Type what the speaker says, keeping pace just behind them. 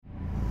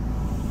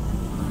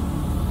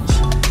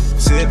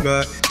sit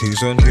back.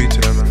 Who's on who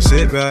to them, man,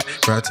 sit back.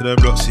 Right to the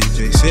block,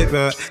 CJ, sit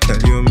back. Tell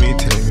you and me,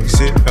 tell me,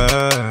 sit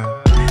back.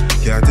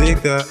 Yeah, I dig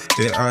that.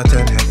 8 out of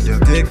 10, heck, yeah,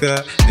 I dig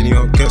that. Then you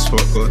don't get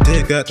spot, go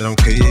dig that. Then I'm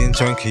creating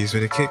junkies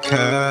with a Kit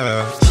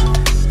Kat.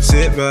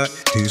 Sit back,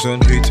 who's on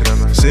who to them,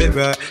 man, sit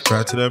back.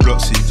 Right to the block,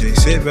 CJ,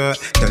 sit back.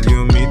 Tell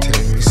you and me,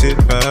 tell me, sit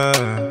back.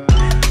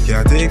 Yeah,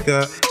 I dig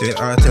that. 8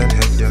 out of 10,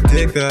 heck, yeah, I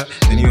dig that.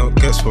 Then you don't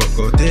get spot,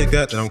 go dig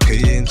that. Then I'm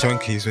creating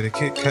junkies with a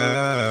Kit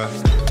Kat.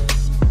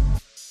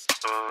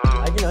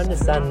 I can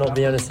understand not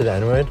being honest to the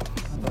N-word,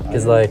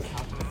 because like,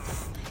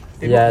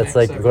 yeah, it's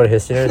like we've got a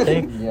history and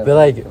everything, but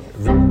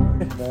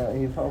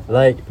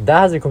like that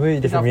has a completely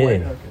different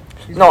meaning.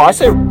 No, I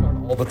say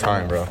all the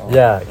time, bro.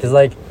 Yeah, because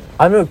like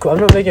I'm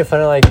not making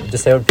fun of like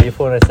disabled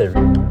people when I say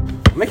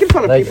I'm making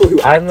fun of like, people who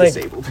act like,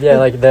 disabled. Yeah,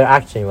 like they're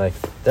acting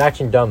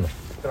dumb.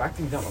 They're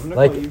acting dumb. I'm gonna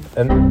Like call you.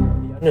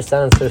 he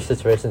understands certain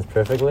situations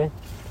perfectly,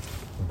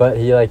 but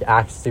he like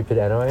acts stupid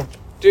anyway.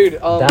 Dude,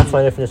 That's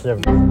my definition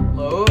of.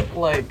 Lo,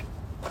 like,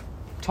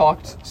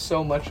 talked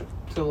so much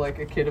to, like,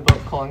 a kid about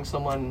calling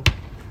someone,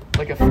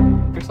 like, a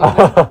or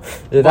something.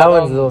 Yeah, that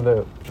one's a little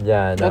bit.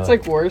 Yeah, no. That's,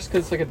 like, worse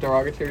because it's, like, a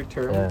derogatory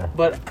term. Yeah.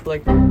 But,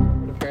 like,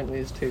 it apparently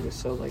is, too,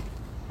 so, like,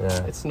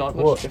 Yeah. it's not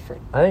much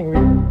different. I think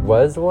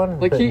was one.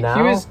 Like, but he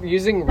now, was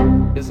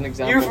using as an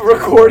example. You're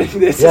recording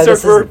this. Yeah,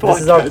 This is our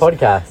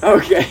podcast.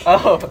 Okay.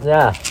 Oh.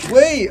 Yeah.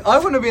 Wait, I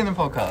want to be in the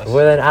podcast.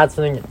 Well, then add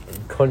something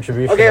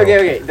contribution.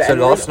 Okay. So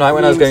last night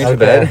when I was going to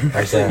bed,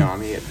 Actually, no, I'm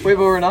gonna get Wait,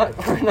 but we're not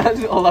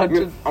allowed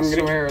to I'm gonna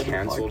swear get in the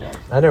cancelled. podcast.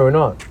 I know we're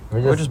not.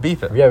 we'll just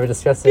beep it. Yeah, we're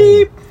discussing.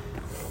 Beep.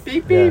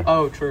 Beep, beep. Yeah.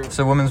 Oh, true.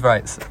 So women's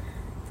rights.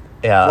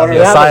 Yeah, What are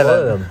you're they? They have a lot of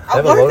silent. them. They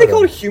have a Why lot are they of them.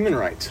 called human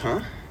rights, huh?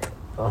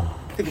 Oh.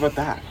 Think about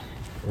that.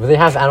 But they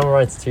have animal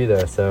rights too,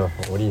 though. So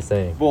what are you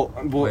saying? Well,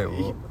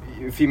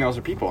 Wait, females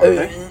are people, aren't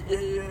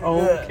they?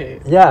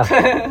 Okay.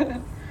 Yeah.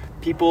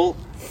 People,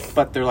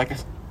 but they're like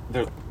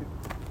they're.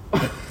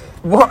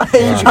 What are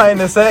you trying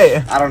to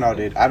say? I don't know,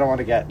 dude. I don't want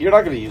to get. You're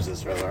not gonna use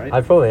this, really, right?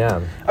 I probably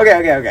am.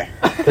 Okay.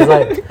 Because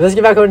like, let's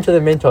get back onto the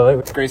main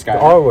topic. Gray The sky.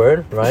 R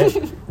word, right?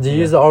 Do you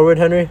use the R word,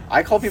 Henry?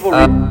 I call people.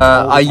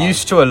 I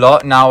used to a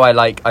lot. Now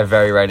I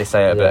very rarely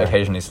say it, but Yeah.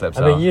 occasionally slips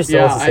I mean, out. you used to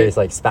Yeah, also say it's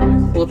like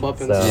spam. Flip up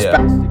and So- stuff. Yeah.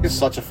 Spastic is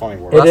such a funny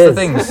word. It That's is.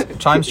 the thing.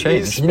 Times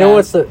change. You know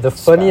what's the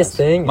funniest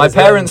thing? My is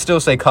when- parents still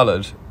say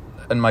coloured,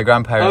 and my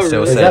grandparents Oh, still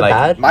really? Is say that like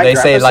bad? My they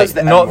say grandpa like says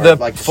the not N-word,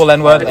 the like, full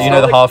N word. it's You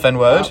know not the like half N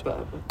word. that bad.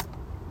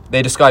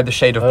 They describe the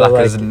shade of Oh, black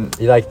like, as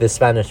you like the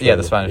Spanish. yeah,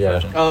 the version. Spanish Yeah.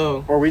 version.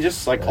 Oh. Or we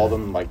just like call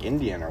them like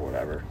Indian or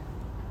whatever.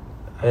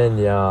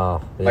 And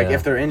Like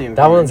if they're Indian.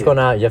 that one's Indian. gone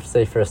out. You have to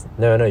say first.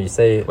 No, you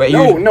say. Wait,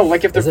 No, you, no.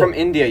 Like if they're Is it- from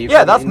India, you. Yeah, call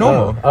them that's Indian.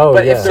 normal. Oh,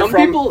 But yeah. if they're Some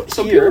from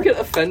people here- get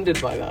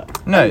offended by that.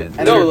 no, And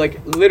No, they're-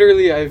 like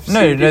literally, I've seen no,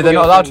 people they're get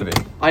not allowed to be.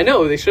 offended. I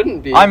know they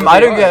shouldn't be. I but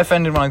don't they get are.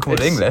 offended when I'm called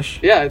It's- English.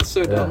 Yeah, it's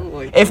so dumb.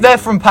 Like If they're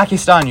from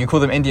Pakistan, you call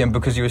them Indian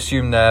because you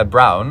assume they're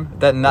brown.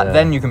 Then Yeah.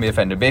 then you can be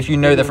offended. But if you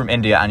know they're from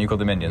India and you call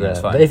them Indian, then it's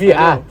Yeah. fine. But if you I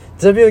know. ask,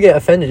 some people get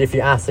offended if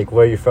you ask like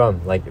where you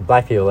from. Like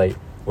black people, like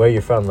where you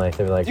from. Like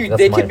they're like. Dude, That's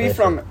they my could be nation.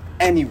 from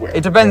anywhere.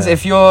 It depends Yeah.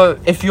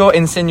 if you're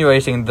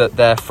insinuating that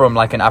they're from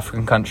like an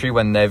African country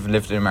when they've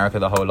lived in America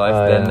the whole life,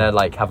 Oh, then yeah. they're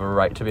like have a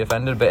right to be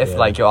offended. But if Yeah.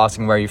 like you're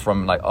asking where you're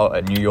from, like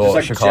New Just, York,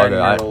 like, Chicago,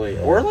 generally.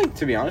 Or like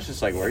to be honest,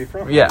 just like where are you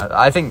from?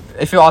 I think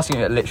if you're asking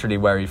it literally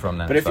where are you from,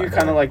 then But it's if you fine.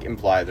 kind of like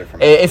imply they're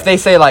from. If they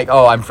say like,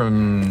 oh, I'm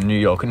from New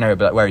York, no,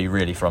 but like, where are you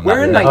really from?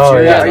 Where in That- Oh,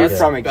 Nigeria yeah, are you that's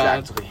from bad.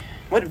 exactly?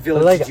 What But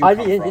village like did you come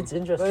from? it's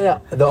interesting. Yeah,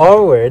 the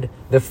R word.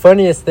 The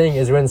funniest thing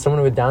is when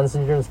someone with Down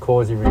syndrome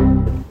calls you.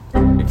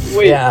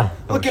 wait, Yeah.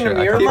 Look in shit, the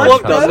I mirror, can't people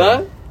much, have done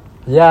that.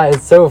 Yeah,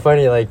 it's so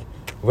funny. Like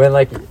when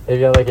like if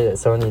you have like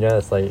someone you know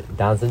that's like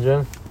Down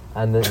syndrome,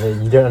 and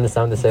then you don't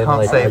understand the same. Can't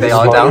Like say I they just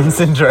are call Down you-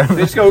 syndrome.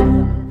 They just go.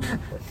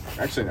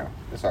 Actually, no.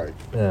 Sorry.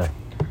 Yeah.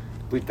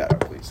 Bleep that out,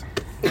 please.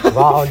 Well,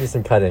 I'll do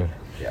some cutting.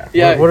 Yeah.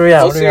 Yeah. What are we at?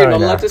 What Also, are we you're at not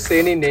right allowed now? to say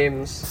any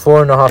names.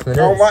 4.5 minutes.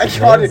 Oh my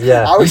god. Names?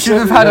 Yeah. I We was should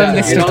have so- had Yeah. a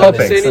list You of don't have to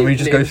topics say and we any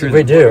just go names. through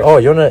We them. do. Oh,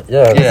 you wanna?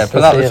 Yeah. Yeah, let's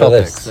pull out see the the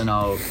topics list. and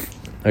I'll.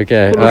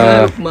 Okay.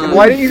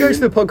 Why don't you go to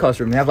the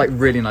podcast room? They have like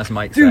really nice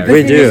mics. Dude, there.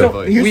 We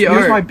do. We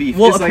are. my beef.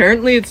 Well, It's like-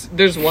 apparently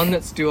there's one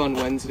that's due on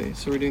Wednesday,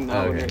 so we're doing that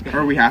Oh, one okay. right now.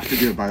 Or we have to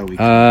do it by the week.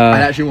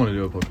 I actually want to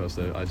do a podcast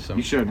though. I just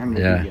You should. haven't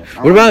Yeah. done it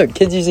yet. What about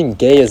kids using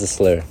gay as a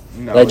slur?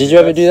 No, Like, did you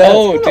ever do that?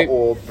 Oh, Kinda dude,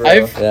 old, bro.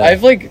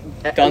 I've like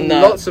done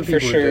that Lots of for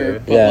people sure, do.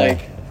 but Yeah. like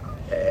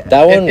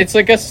That one. it's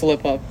like a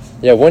slip up.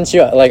 Yeah. Once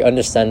you like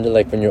understand it,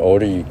 like when you're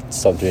older, you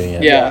stop doing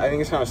it. Yeah. I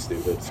think it's kind of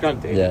stupid. It's kind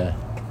of dated. Yeah.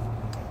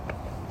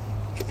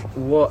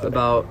 What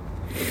about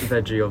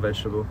veggie or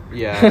vegetable?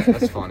 Yeah,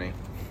 that's funny.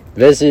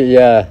 Veggie.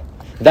 Yeah.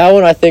 That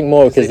one I think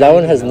more because They that don't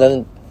one has even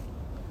nothing.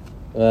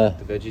 The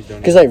veggies don't.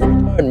 Because like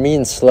retard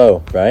means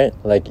slow, right?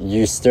 Like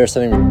you stir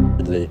something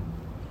rapidly.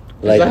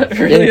 Like that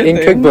really in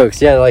a thing?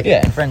 cookbooks, yeah, like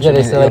Yeah, in French yeah, it they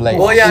means say you're like late.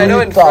 Well, yeah, I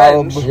know in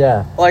Retard. French.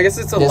 yeah. Well, I guess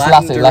it's a It's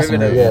Latin Latin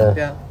derivative.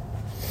 yeah.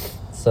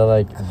 Yeah. So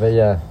like, but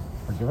yeah.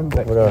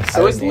 What else?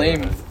 So is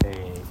lame.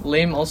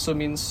 Lame also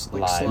means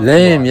like Lie. slow.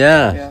 Lame,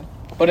 yeah. Yeah.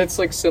 But it's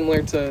like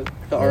similar to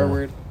the R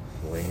word.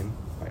 Lame.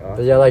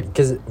 But yeah, like,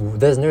 because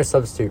there's no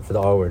substitute for the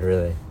R word,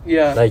 really.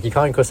 Yeah. Like, you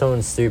can't call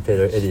someone stupid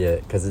or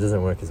idiot because it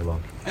doesn't work as well.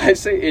 I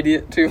say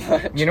idiot too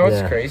much. You know what's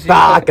Yeah. crazy?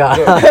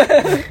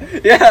 Baka!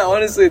 Yeah,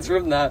 honestly, it's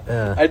from that.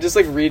 Yeah. I just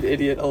like read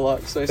idiot a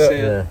lot, so I say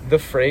it. Yeah. The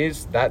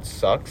phrase "that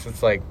sucks."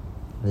 It's like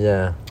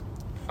Yeah.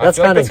 I That's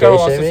feel like kinda that's kind of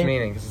gay lost its shaming.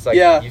 meaning because it's like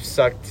Yeah. you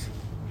sucked.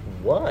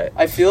 What?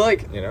 I feel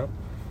like You know.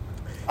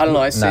 I don't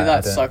know. I say Nah, I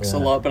that don't- sucks a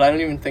yeah. lot, but I don't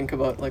even think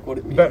about like what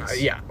it means. But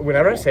yeah,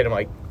 whenever I say it, I'm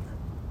like,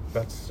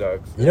 that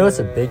sucks. You know what's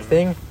a big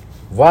thing?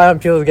 Why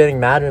aren't people getting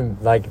mad when,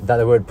 like, that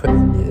the word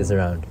pussy is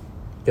around?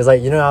 Because,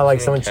 like, you know how,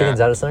 like, someone Cat. chickens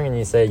out of something and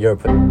you say you're a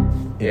pussy?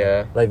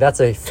 Yeah. Like, that's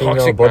a female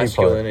Toxic body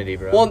masculinity,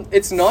 bro. Well,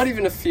 it's not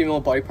even a female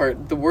body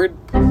part. The word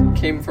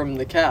came from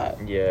the cat.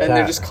 Yeah. And Cat.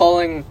 they're just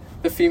calling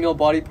the female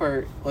body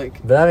part like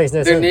part. But that makes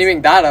no they're sense.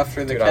 naming that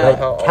after the Dude, I cat. love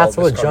how all Cats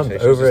this will jump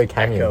conversation over a just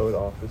canyon. echoed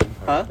off this entire-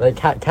 Huh? Like,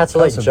 cats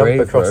will, like, Cats are jump brave,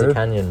 across bro. a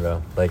canyon,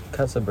 bro. Like,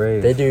 Cats are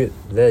brave.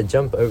 they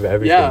jump over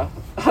everything.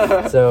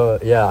 Yeah. So,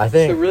 yeah, I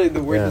think... So really,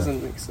 the word yeah.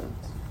 doesn't make sense.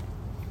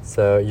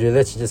 So, you're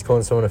literally just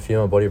calling someone a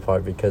female body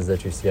part because they're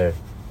too scared.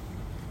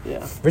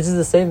 Yeah. Which is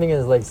the same thing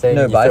as, like, saying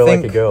No, you but I feel like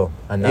a think girl.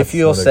 And that's If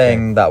you're not okay.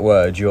 saying that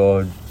word,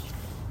 you're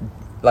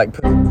like,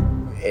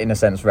 in a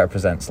sense,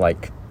 represents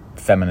like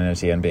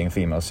femininity and being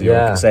female. So you're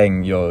Yeah.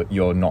 saying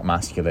you're not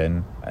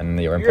masculine, and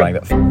you're implying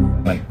that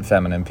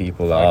feminine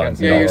people I are can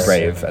see Yeah, not you're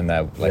brave and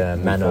they're like Yeah,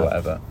 weak man or up.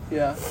 whatever.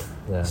 Yeah.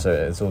 Yeah. So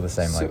it's all the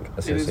same So like it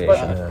is association.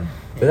 bad.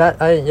 Yeah.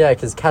 But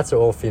because cats are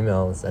all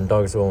females and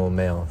dogs are all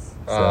males.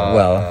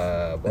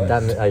 So what?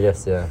 that, I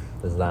guess, yeah,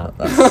 there's that.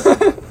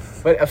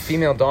 But a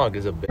female dog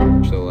is a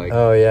bitch, so like.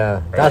 Oh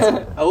yeah, that's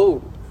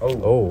Oh.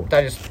 oh.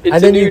 That just. It's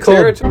And then a new you call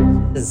territory.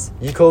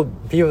 you call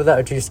people that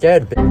are too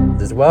scared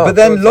bitches as well. But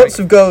then it's lots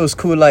like- of girls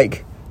call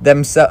like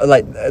themselves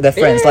like their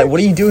friends like, "What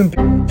are you doing?"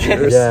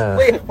 bitch?" yeah.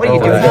 Wait, what are you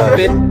Oh doing, my God.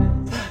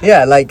 bitch?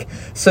 Yeah, like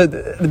so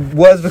the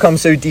words become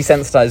so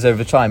desensitized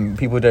over time.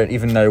 People don't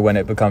even know when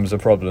it becomes a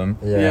problem.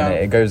 Yeah. Yeah. And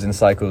it goes in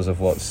cycles of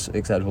what's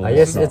acceptable. I and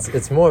guess what's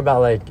it's more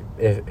about like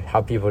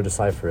how people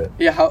decipher it.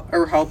 Yeah,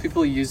 how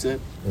people use it.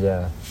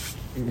 Yeah.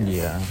 not.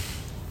 Yeah.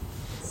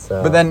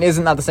 So. But then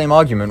isn't that the same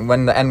argument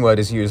when the N word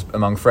is used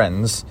among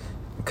friends?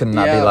 Couldn't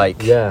that be Yeah.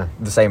 like yeah.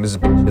 the same as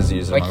bitch is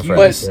used Like among you-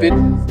 But friends? Yeah.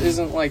 bitch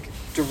isn't like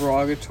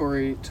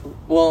derogatory to.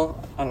 Well,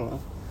 I don't know.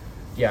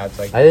 Yeah, it's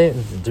like. I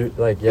didn't do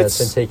like it's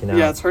been taken out.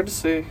 Yeah, it's hard to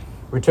say.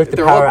 We took the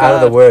they're all power out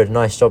of the bad. word.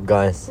 Nice job,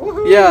 guys.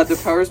 Yeah, the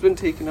power's been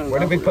taken out of Where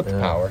that did we word. put the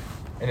Yeah. power?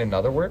 In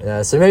another word?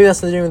 Yeah. So maybe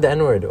that's what they're doing with the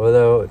N word.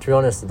 Although to be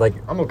honest, like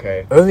I'm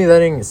okay. only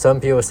letting some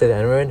people say the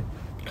N word,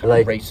 Kinda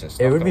like racist.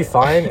 it not would be gonna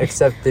lie. fine,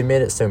 except they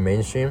made it so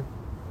mainstream.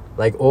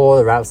 Like all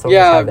the rap songs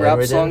Yeah, have the rap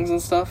N-word in. songs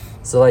and stuff.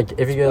 So like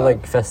if you go to bad.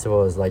 like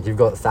festivals, like you've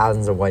got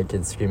thousands of white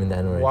kids screaming the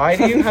N-word. Why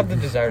do you have the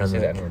desire to And, say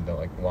the like- N word though?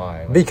 Like,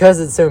 why? Like, Because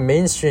it's so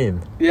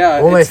mainstream. Yeah,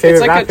 All my it's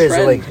favorite like a rappers are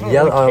trend. like I don't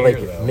yell really are like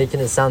care, though. making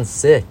it sound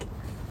sick.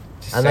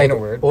 just And saying like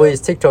a word. all bro.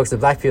 these TikToks of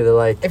black people, they're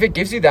like, If it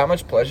gives you that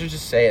much pleasure,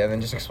 just say it and then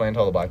just explain to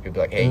all the black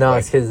people. Like, hey, No, like,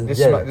 it's 'cause- this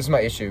yeah. is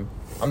my issue.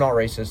 I'm not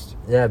racist.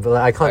 yeah, but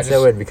like, I can't I say that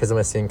just- word because of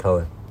my skin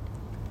color,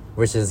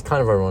 which is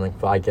kind of ironic,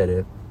 but I get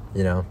it.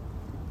 You know,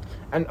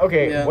 And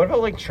okay, Yeah. what about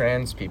like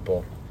trans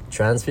people?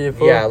 trans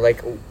people. Yeah,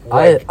 like,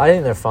 I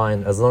think they're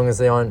fine as long as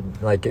they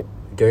aren't like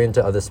going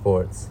into other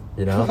sports.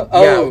 You know.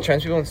 Oh. yeah,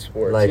 trans people in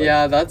sports. Like-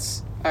 Yeah,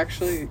 that's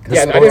actually.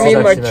 Yeah, I sports didn't is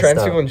mean like actually trans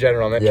messed people up. in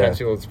general. I meant Yeah. trans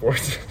people in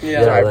sports.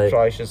 Yeah. Sorry, like- I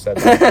probably should have said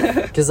that.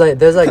 Because like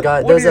there's that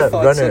guy, What there's are your that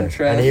thoughts on runner,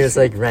 trans? and he was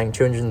like ranked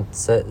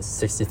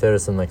 263rd or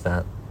something like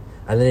that,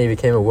 and then he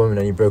became a woman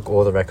and he broke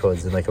all the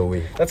records in like a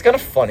week. That's kind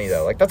of funny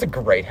though. Like, that's a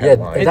great Yeah,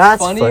 headline. It's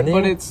That's funny, funny.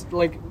 but it's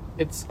like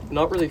it's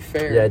not really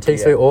fair. Yeah, it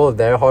takes Yeah. away all of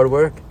their hard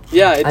work.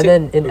 Yeah, it And ta-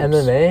 then in oops.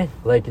 MMA,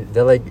 like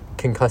they're like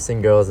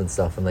concussing girls and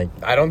stuff, and like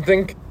I don't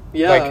think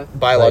Yeah, like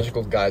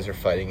biological guys are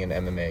fighting in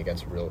MMA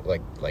against real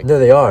like no,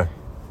 they are.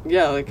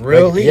 yeah, like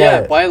Really?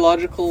 Yeah. yeah,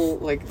 biological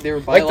like they were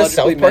Like the biologically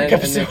South Park men and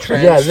episode. they're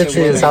trans Yeah, to literally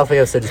the women. South Lake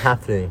episode is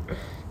happening.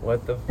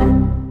 what the.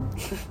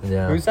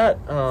 Yeah. Who's that?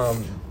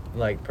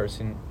 Like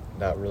person,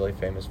 that really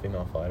famous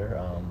female fighter.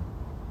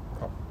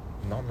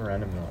 Not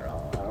Miranda Miller.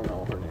 I don't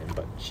know her name,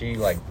 but she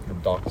like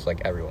docks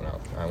like everyone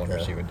out. I wonder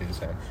if Yeah. she would do the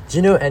same. Do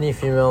you know any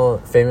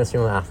famous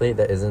female athlete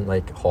that isn't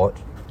like hot?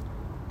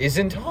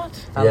 Isn't hot?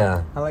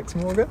 Yeah. Alex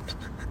Morgan.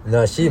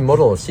 No, she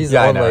models. She's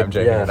Yeah, I the one know, like I'm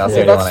joking. yeah. That's So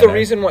the yeah. only that's one I the know.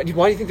 reason why.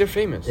 Why do you think they're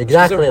famous?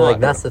 Exactly, Because they're like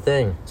hot. that's the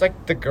thing. It's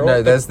like the girl.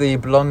 No, there's the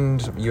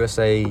blonde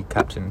USA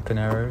captain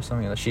Pinero or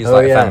something. She's oh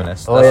like yeah. a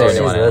feminist. Oh That's yeah, the she's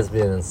only one I know.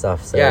 lesbian and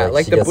stuff. So, yeah,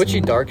 like she the gets butchy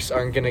m- darks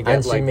aren't gonna get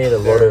And like. she made a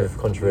lot their, of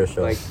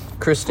controversial. like put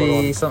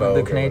Christy on something, the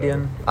Vogue or Canadian.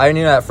 whatever. I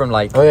knew that from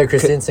like Oh yeah,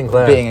 Christine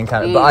Sinclair. being in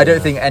Canada, but I don't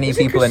Mm. think any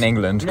Isn't people in Chris-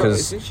 England No, because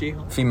isn't she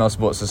hot? female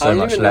sports are I so don't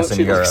much even know less what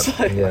in she Europe. looks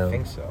like. Yeah. I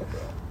think so,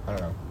 bro. I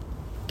don't know.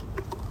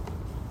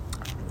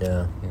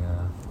 Yeah. Yeah.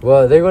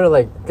 Well, they go to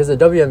like because the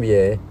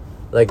WNBA,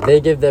 like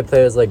they give their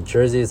players like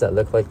jerseys that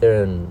look like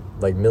they're in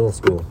like middle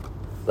school,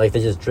 like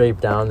they just drape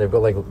down. They've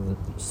got like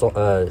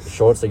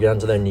shorts that get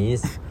onto their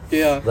knees.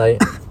 Yeah.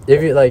 Like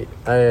if you like,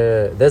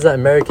 there's that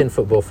American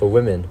football for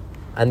women,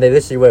 and they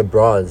literally wear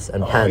bras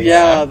and pants.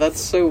 Yeah, that's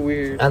so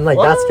weird. And like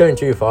that's going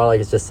too far.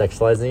 Like it's just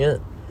sexualizing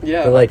it.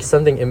 Yeah. But like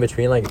something in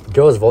between, like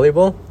girls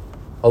volleyball,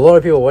 a lot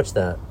of people watch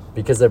that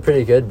because they're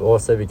pretty good, but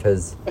also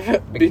because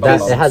that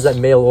it has that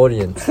male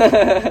audience.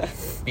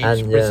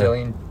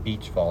 Brazilian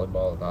beach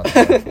volleyball.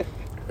 Not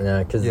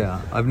Yeah, because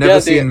I've never they-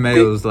 seen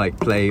males like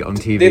play on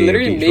TV. They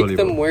literally beach make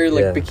them volleyball. wear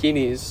like Yeah.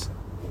 bikinis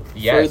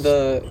yes.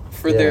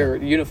 for Yeah. their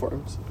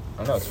uniforms.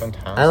 I know it's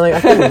fantastic. and like I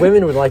think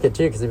women would like it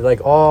too because they'd be like,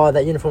 "Oh,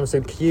 that uniform's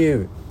so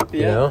cute,"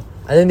 you know.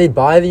 And then they'd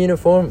buy the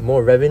uniform,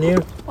 more revenue.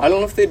 I don't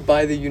know if they'd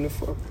buy the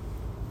uniform.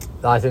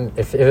 I think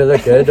if it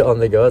looked good on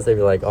the girls, they'd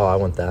be like, "Oh, I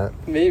want that."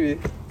 Maybe.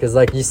 Because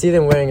like you see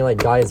them wearing like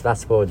guys'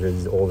 basketball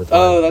jerseys all the time.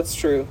 Oh, that's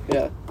true.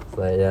 Yeah. It's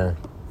like, yeah.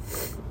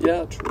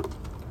 Yeah, true.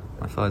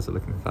 My thighs are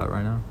looking fat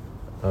right now.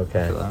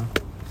 Okay. Look at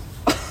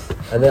that.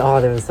 And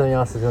then there was something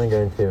else I was going to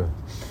go into,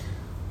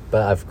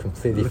 but I've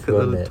completely Look at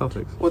forgotten the it.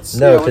 topics. What's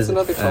No, what's 'cause,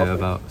 another topic?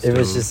 About It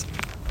was still- just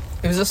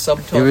It was a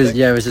subtopic.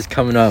 it was just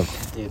coming up.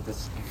 Dude,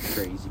 this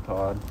crazy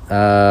pod.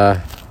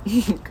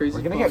 Crazy.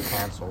 We're gonna fun. get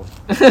canceled.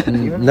 Even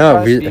if we No,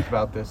 try to we speak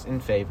about this in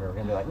favor, we're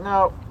gonna be like,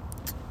 no,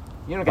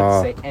 you don't get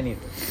Oh. to say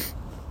anything.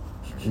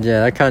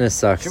 yeah, that kind of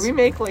sucks. Should we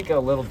make like a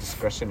little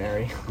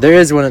discretionary? There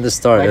is one at the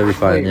start. Like, It'll be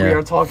fine. we are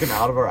Yeah. talking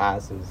out of our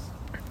asses.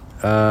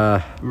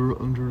 We were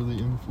under the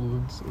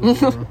influence.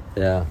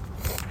 Yeah.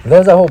 There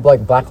was that whole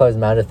like Black Lives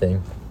Matter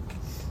thing,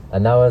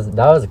 and that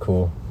was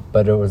cool.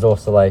 But it was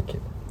also like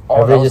Oh,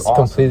 that everybody was just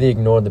awesome. completely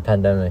ignored the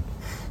pandemic.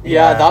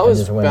 Yeah, that And was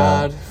just went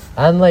bad.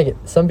 And like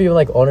some people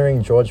like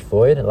honoring George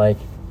Floyd. Like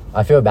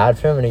I feel bad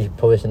for him, and he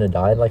probably shouldn't have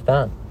died like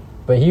that.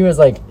 But he was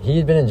like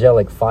he'd been in jail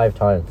like 5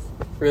 times.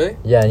 Really?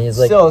 Yeah, and he's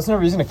like Still, it's no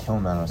reason to kill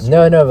him, man.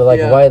 no, but like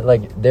Yeah. why?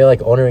 Like they're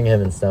like honoring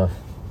him and stuff,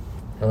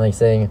 and like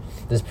saying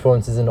this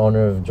performance is in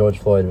honor of George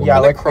Floyd. Yeah,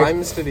 What like,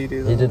 crimes did he do?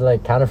 He though? did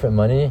like counterfeit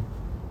money.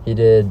 He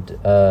did.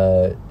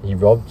 He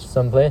robbed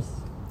someplace.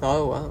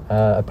 Oh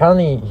wow.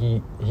 Apparently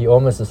he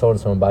almost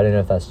assaulted someone, but I don't know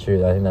if that's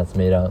true. I think that's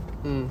made up.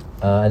 Mm.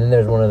 And then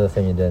there's one other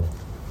thing he did.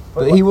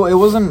 But it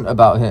wasn't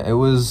about him.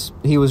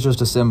 He was just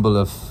a symbol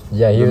of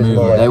Yeah, he the was movement.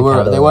 more They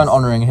like they the weren't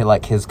catalyst.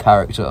 honoring his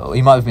character.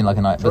 He might have been like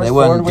a knight, but George they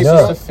Floyd weren't. was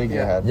No. just a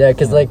figurehead. Yeah,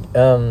 because like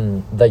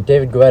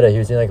David Guetta, he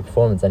was doing like a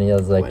performance, and he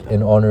was like Guetta.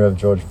 in honor of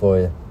George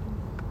Floyd.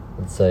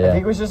 And so I yeah,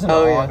 think it was just in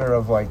Oh, yeah. honor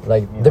of like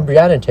like you the know.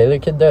 Breonna Taylor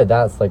kid though,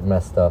 that's like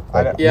messed up. I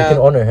Like, don't- you Yeah. can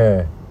honor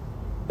her,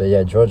 but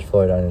yeah, George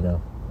Floyd, I don't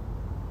know.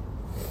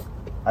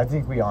 I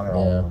think we honor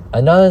all of Yeah, them.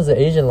 and now there's the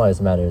Asian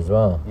Lives Matter as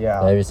well.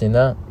 Yeah. Have you seen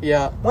that?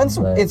 Yeah. When's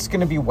Right. it's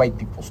gonna be white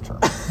people's turn?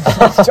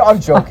 I'm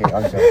joking.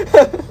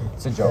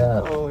 It's a joke.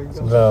 Yeah. Oh my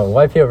god. Bro,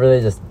 white people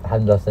really just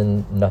had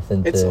nothing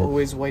It's to.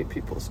 always white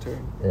people's turn.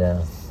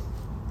 Yeah.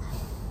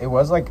 It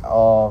was like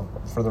all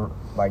for the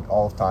like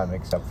all of time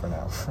except for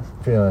now.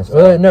 Pretty much.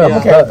 Well, no, Yeah.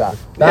 I'm but okay with that.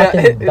 back Yeah,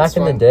 in it's back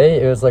in the fun.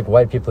 day, it was like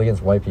white people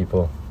against white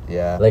people.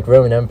 Yeah. Like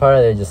Roman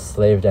Empire, they just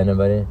slaved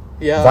anybody.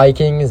 Yeah.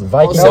 Vikings Also,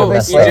 are no, they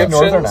messed slaved up.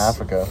 Northern Egyptians-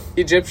 Africa.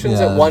 Egyptians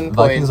Yeah, at one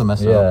Vikings are point.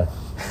 messed Yeah, up.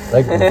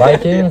 like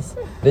Vikings,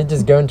 they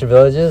just go into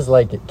villages,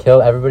 like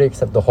kill everybody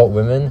except the hot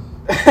women,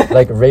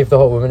 like rape the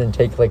hot women and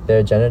take like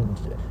their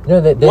No,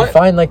 they What?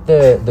 find like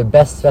the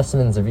best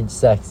specimens of each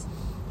sex,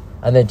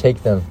 and they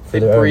take them for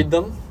They their breed own.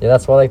 them. Yeah,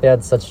 that's why like they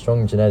had such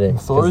strong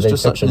genetics. Thor 'cause is they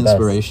just took such the an best.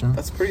 inspiration.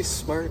 That's pretty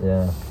smart.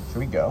 Yeah. Should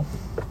we go?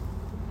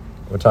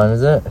 What time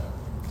is it?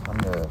 I'm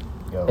gonna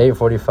go.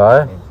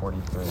 8:45.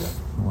 8:43.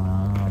 Wow.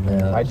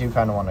 Yeah. I do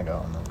kind of want to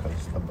go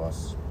because the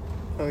bus.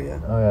 Oh yeah.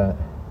 Oh yeah.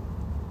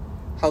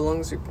 How long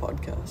is your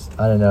podcast?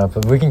 I don't know,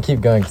 but we can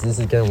keep going because this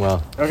is going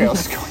well. Okay,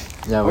 let's go.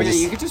 Yeah, Oh we yeah,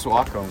 just. you could just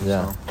walk home.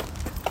 Yeah. So.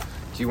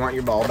 Do you want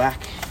your ball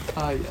back?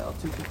 Yeah, I'll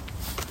take it.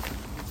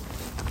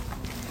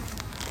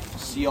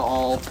 See you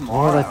all What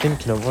tomorrow. was I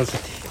thinking of? What was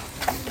it?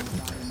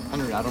 I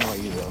don't know what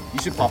you do. You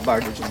should pop by our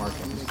digital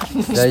marketing.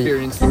 Yeah, you-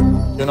 Experience.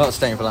 You're not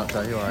staying for lunch,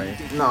 are you? Are you?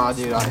 Nah,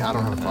 dude, I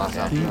don't have a class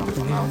after.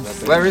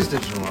 Where is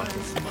digital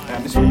marketing?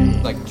 I'm just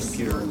like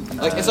computer.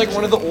 Like it's like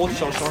one of the old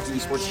shell shocks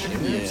esports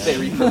gyms. They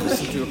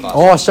repurposed into a class.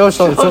 Oh, Shell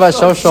Shock. It's about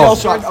Shell Shock. Shell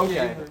shock.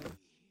 Okay.